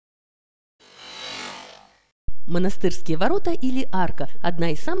Монастырские ворота или арка –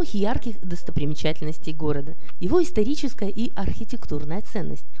 одна из самых ярких достопримечательностей города. Его историческая и архитектурная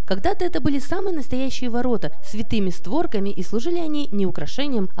ценность. Когда-то это были самые настоящие ворота с витыми створками, и служили они не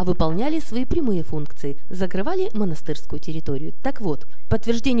украшением, а выполняли свои прямые функции – закрывали монастырскую территорию. Так вот, в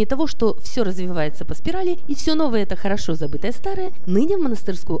подтверждение того, что все развивается по спирали и все новое – это хорошо забытое старое, ныне в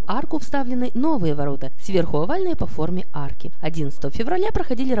монастырскую арку вставлены новые ворота, сверху овальные по форме арки. 11 февраля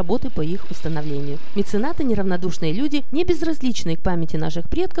проходили работы по их установлению. Меценаты, неравнодушные люди, не безразличные к памяти наших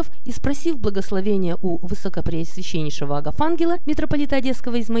предков, и спросив благословения у высокопреосвященнейшего Агафангела, митрополита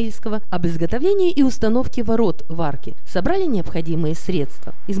Одесского и Измаильского, об изготовлении и установке ворот в арке, собрали необходимые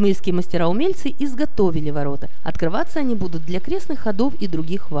средства. Измаильские мастера-умельцы изготовили ворота. Открываться они будут для крестных ходов и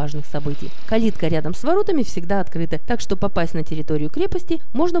других важных событий. Калитка рядом с воротами всегда открыта, так что попасть на территорию крепости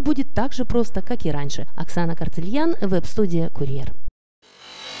можно будет так же просто, как и раньше. Оксана Карцельян, веб-студия «Курьер».